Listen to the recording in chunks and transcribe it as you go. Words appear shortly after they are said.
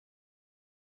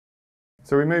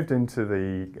So we moved into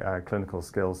the Clinical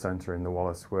Skills Centre in the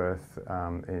Wallisworth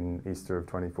in Easter of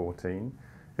 2014.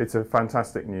 It's a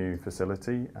fantastic new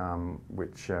facility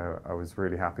which I was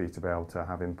really happy to be able to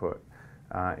have input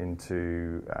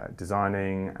into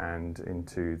designing and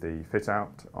into the fit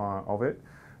out of it,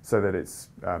 so that it's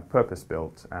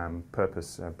purpose-built and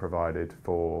purpose-provided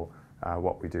for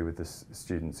what we do with the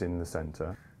students in the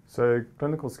centre. So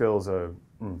clinical skills are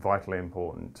vitally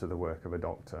important to the work of a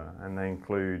doctor, and they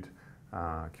include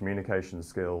communication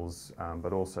skills,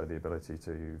 but also the ability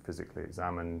to physically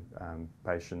examine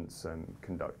patients and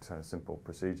conduct simple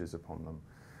procedures upon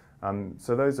them.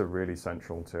 So those are really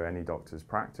central to any doctor's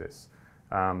practice,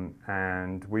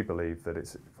 and we believe that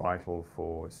it's vital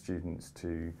for students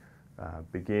to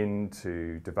begin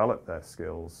to develop their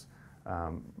skills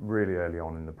really early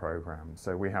on in the program.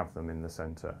 So we have them in the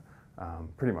centre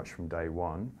pretty much from day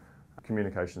one.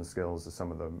 Communication skills are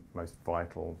some of the most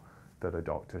vital that a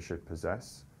doctor should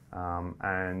possess,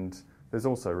 and there's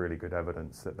also really good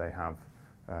evidence that they have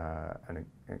an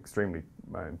extremely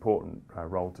important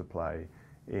role to play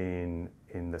in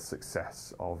the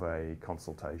success of a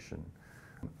consultation.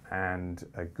 And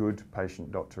a good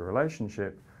patient-doctor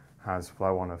relationship has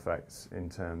flow-on effects in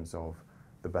terms of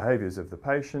the behaviours of the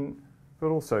patient, but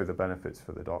also the benefits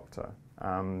for the doctor.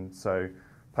 So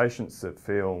patients that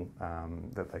feel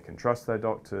that they can trust their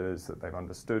doctors, that they've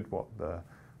understood what the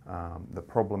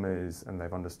problem is and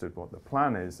they've understood what the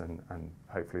plan is, and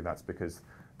hopefully that's because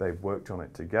they've worked on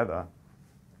it together,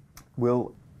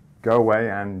 will go away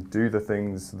and do the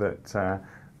things that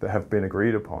have been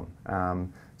agreed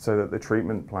upon, so that the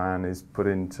treatment plan is put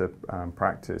into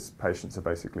practice. Patients are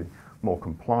basically more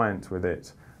compliant with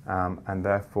it, and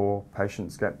therefore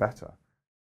patients get better.